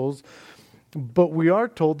credentials, but we are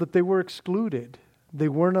told that they were excluded. They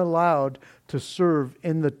weren't allowed to serve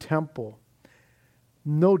in the temple.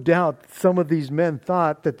 No doubt some of these men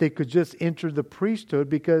thought that they could just enter the priesthood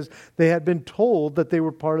because they had been told that they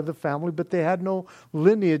were part of the family, but they had no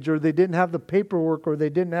lineage, or they didn't have the paperwork, or they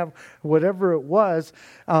didn't have whatever it was.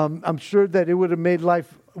 I'm sure that it would have made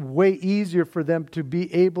life way easier for them to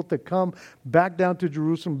be able to come back down to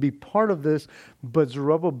Jerusalem, be part of this. But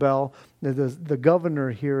Zerubbabel, the governor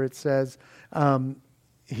here, it says,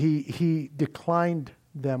 he declined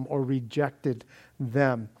them or rejected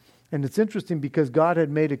them. And it's interesting because God had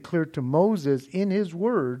made it clear to Moses in his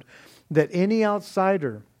word that any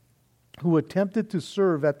outsider who attempted to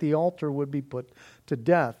serve at the altar would be put to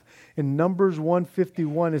death. In Numbers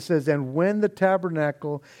 151, it says, and when the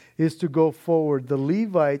tabernacle is to go forward, the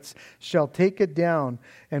Levites shall take it down.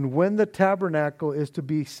 And when the tabernacle is to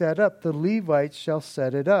be set up, the Levites shall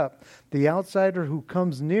set it up. The outsider who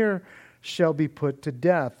comes near shall be put to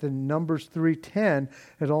death. In Numbers 3:10,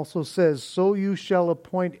 it also says, so you shall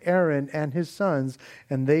appoint Aaron and his sons,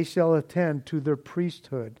 and they shall attend to their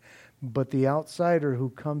priesthood. But the outsider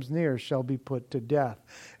who comes near shall be put to death.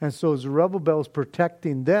 And so Zerubbabel is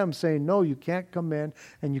protecting them, saying, no, you can't come in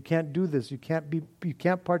and you can't do this. You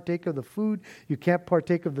can't partake of the food. You can't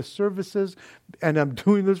partake of the services. And I'm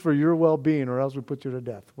doing this for your well-being, or else we put you to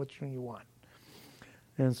death. Which one you want?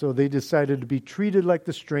 And so they decided to be treated like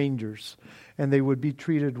the strangers, and they would be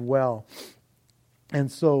treated well.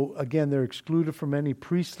 And so, again, they're excluded from any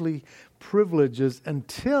priestly privileges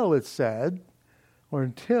until it said, or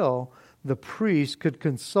until the priest could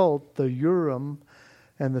consult the Urim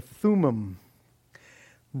and the Thummim.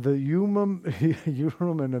 The Urim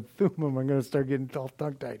and the Thummim, I'm going to start getting all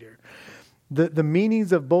tongue-tied here. The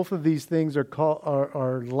meanings of both of these things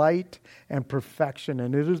are light and perfection,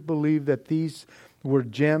 and it is believed that these were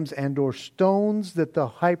gems and or stones that the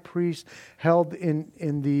high priest held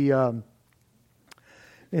in the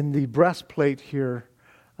breastplate here,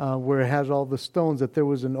 where it has all the stones, that there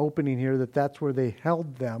was an opening here, that's where they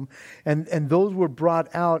held them. And those were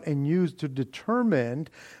brought out and used to determine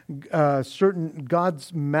certain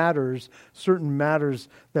matters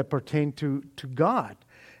that pertain to God.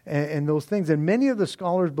 And those things. And many of the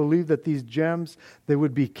scholars believe that these gems, they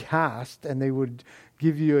would be cast and they would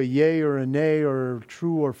give you a yay or a nay or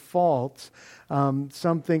true or false.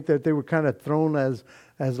 Some think that they were kind of thrown as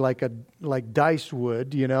like dice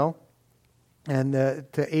would, and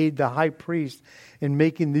to aid the high priest in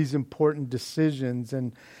making these important decisions.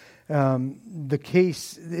 And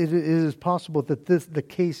it is possible that the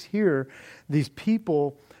case here, these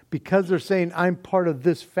people, because they're saying, I'm part of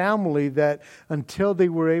this family, that until they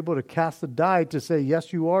were able to cast the die to say,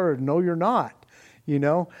 yes, you are, or no, you're not,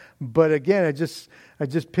 But again, I just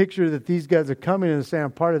picture that these guys are coming and saying,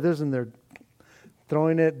 I'm part of this, and they're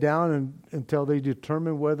throwing it down until they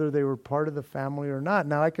determine whether they were part of the family or not.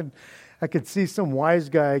 Now, I can I could see some wise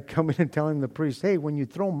guy coming and telling the priest, hey, when you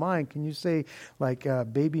throw mine, can you say, like,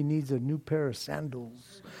 baby needs a new pair of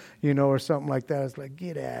sandals, or something like that. It's like,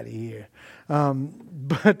 get out of here.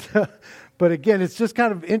 But again, it's just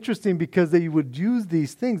kind of interesting because they would use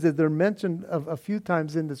these things that they're mentioned a few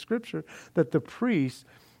times in the Scripture, that the priests,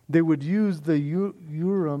 they would use the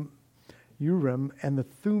Urim and the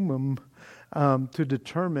Thummim to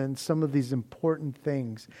determine some of these important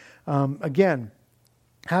things. Again,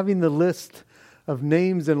 having the list of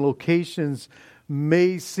names and locations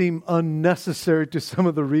may seem unnecessary to some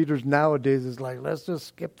of the readers nowadays. It's like, let's just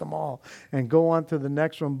skip them all and go on to the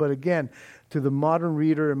next one. But again, to the modern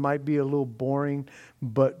reader, it might be a little boring.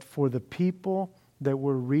 But for the people that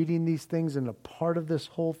were reading these things and a part of this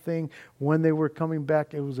whole thing, when they were coming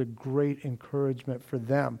back, it was a great encouragement for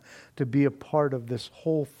them to be a part of this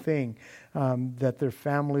whole thing, that their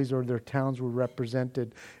families or their towns were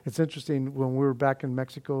represented. It's interesting, when we were back in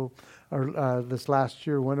Mexico this last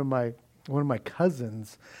year, one of my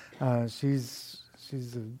cousins, she's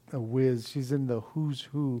a whiz. She's in the who's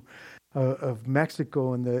who of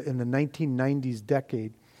Mexico in the 1990s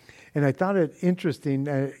decade, and I thought it interesting.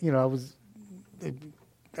 I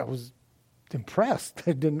was impressed.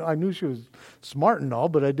 I knew she was smart and all,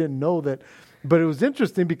 but I didn't know that. But it was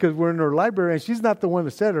interesting because we're in her library, and she's not the one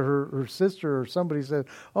that said it. Her sister or somebody said,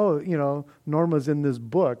 oh, Norma's in this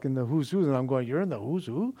book, in the who's who. And I'm going, you're in the who's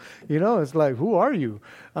who? It's like, who are you?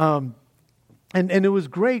 And it was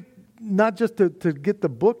great, not just to get the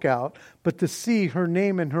book out, but to see her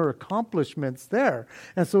name and her accomplishments there.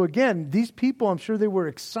 And so again, these people, I'm sure they were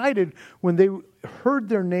excited when they heard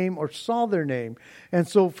their name or saw their name. And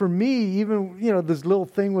so for me, even, this little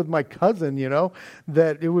thing with my cousin,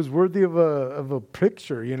 that it was worthy of a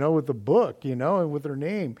picture, with a book, and with her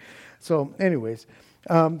name. So anyways,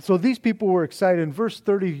 so these people were excited. In verse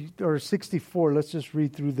 30 or 64, let's just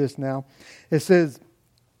read through this now. It says,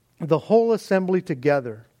 the whole assembly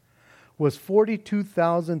together was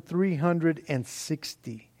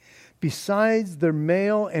 42,360, besides their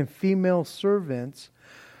male and female servants,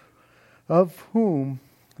 of whom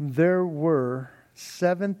there were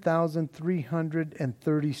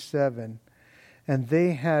 7,337, and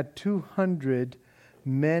they had 200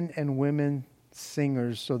 men and women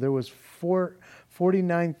singers. So there was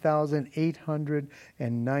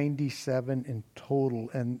 49,897 in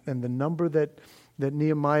total. And the number that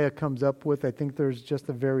Nehemiah comes up with, I think there's just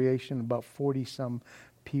a variation, about 40-some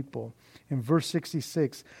people. In verse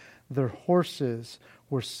 66, their horses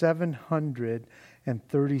were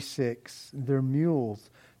 736, their mules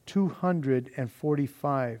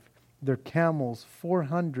 245, their camels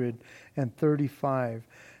 435,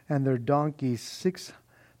 and their donkeys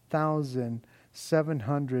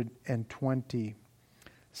 6,720.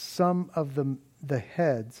 Some of the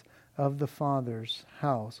heads of the Father's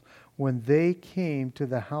house, when they came to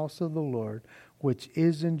the house of the Lord, which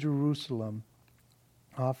is in Jerusalem,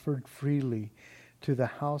 offered freely to the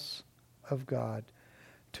house of God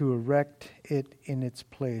to erect it in its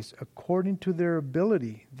place. According to their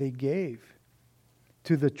ability, they gave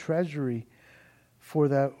to the treasury for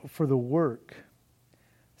the work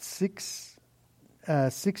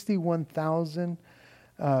 61,000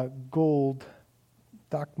 gold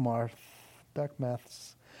drachmas,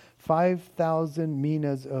 5,000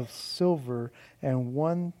 minas of silver, and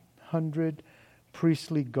 100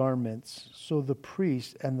 priestly garments. So the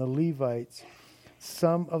priests and the Levites,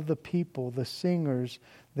 some of the people, the singers,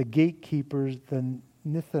 the gatekeepers, the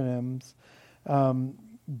Nethinims,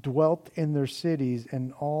 dwelt in their cities,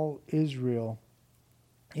 and all Israel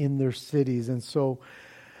in their cities. And so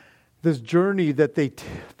this journey that they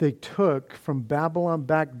took from Babylon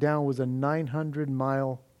back down was a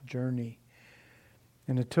 900-mile journey.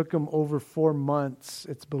 And it took them over 4 months,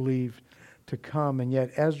 it's believed, to come. And yet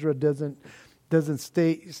Ezra doesn't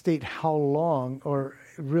state how long, or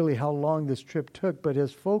really how long this trip took, but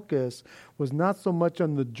his focus was not so much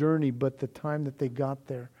on the journey, but the time that they got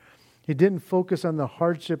there. He didn't focus on the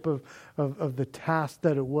hardship of the task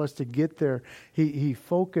that it was to get there. He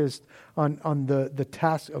focused on the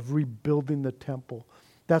task of rebuilding the temple.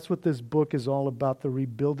 That's what this book is all about, the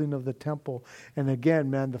rebuilding of the temple. And again,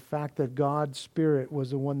 man, the fact that God's Spirit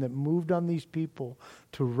was the one that moved on these people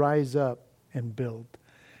to rise up and build.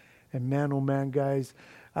 And man, oh man, guys,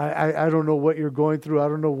 I don't know what you're going through. I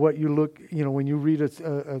don't know what you look, when you read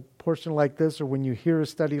a portion like this, or when you hear a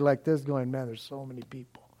study like this, going, man, there's so many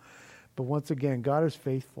people. But once again, God is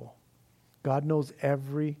faithful. God knows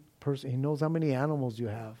every person. He knows how many animals you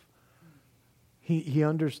have. He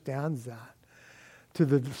understands that. To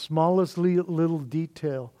the smallest little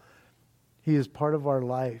detail, He is part of our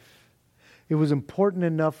life. It was important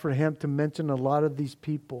enough for him to mention a lot of these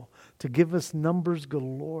people, to give us numbers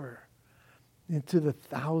galore into the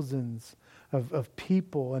thousands of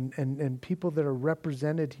people and people that are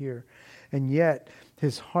represented here. And yet,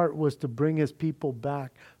 his heart was to bring his people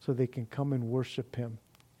back so they can come and worship him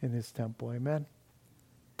in his temple. Amen.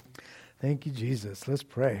 Thank you, Jesus. Let's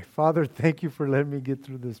pray. Father, thank you for letting me get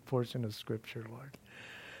through this portion of Scripture, Lord.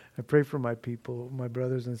 I pray for my people, my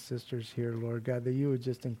brothers and sisters here, Lord God, that you would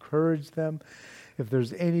just encourage them. If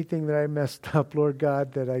there's anything that I messed up, Lord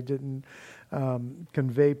God, that I didn't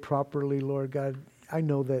convey properly, Lord God, I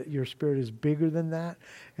know that your Spirit is bigger than that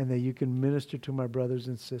and that you can minister to my brothers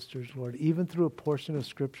and sisters, Lord, even through a portion of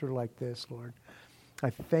Scripture like this, Lord. I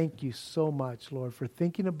thank you so much, Lord, for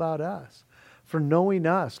thinking about us, for knowing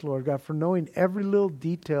us, Lord God, for knowing every little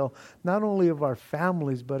detail, not only of our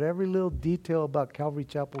families, but every little detail about Calvary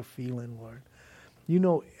Chapel Phelan, Lord. You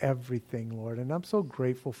know everything, Lord, and I'm so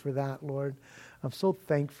grateful for that, Lord. I'm so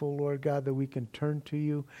thankful, Lord God, that we can turn to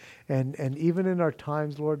you. And even in our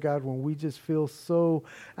times, Lord God, when we just feel so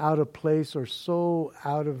out of place or so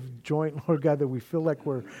out of joint, Lord God, that we feel like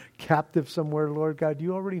we're captive somewhere, Lord God,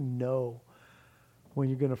 you already know when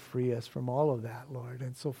you're going to free us from all of that, Lord.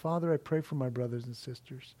 And so, Father, I pray for my brothers and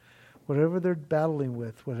sisters. Whatever they're battling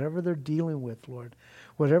with, whatever they're dealing with, Lord,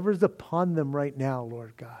 whatever's upon them right now,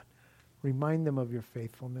 Lord God, remind them of your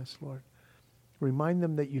faithfulness, Lord. Remind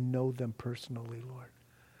them that you know them personally, Lord.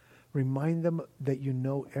 Remind them that you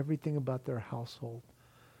know everything about their household.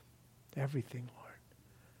 Everything, Lord.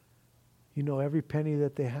 You know every penny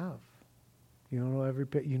that they have. You know every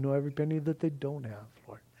penny that they don't have,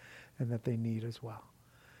 Lord, and that they need as well.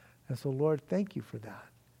 And so, Lord, thank you for that.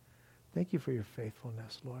 Thank you for your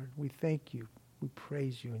faithfulness, Lord. We thank you. We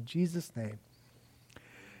praise you in Jesus' name.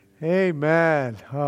 Amen.